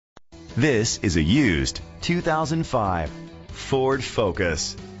This is a used 2005 Ford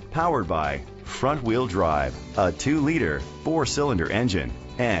Focus, powered by front-wheel drive, a 2-liter 4-cylinder engine,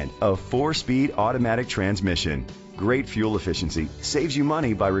 and a 4-speed automatic transmission. Great fuel efficiency saves you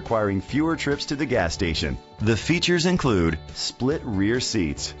money by requiring fewer trips to the gas station. The features include split rear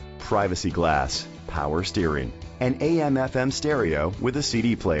seats, privacy glass, power steering, an AM/FM stereo with a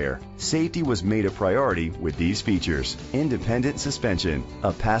CD player. Safety was made a priority with these features: independent suspension,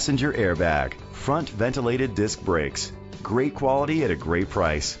 a passenger airbag, front ventilated disc brakes. Great quality at a great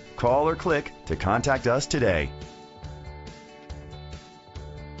price. Call or click to contact us today.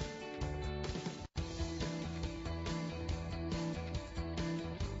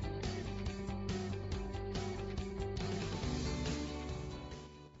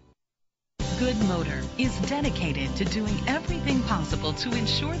 Goode Motor is dedicated to doing everything possible to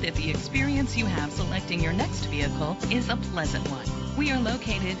ensure that the experience you have selecting your next vehicle is a pleasant one. We are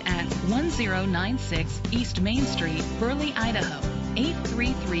located at 1096 East Main Street, Burley, Idaho,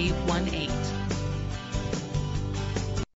 83318.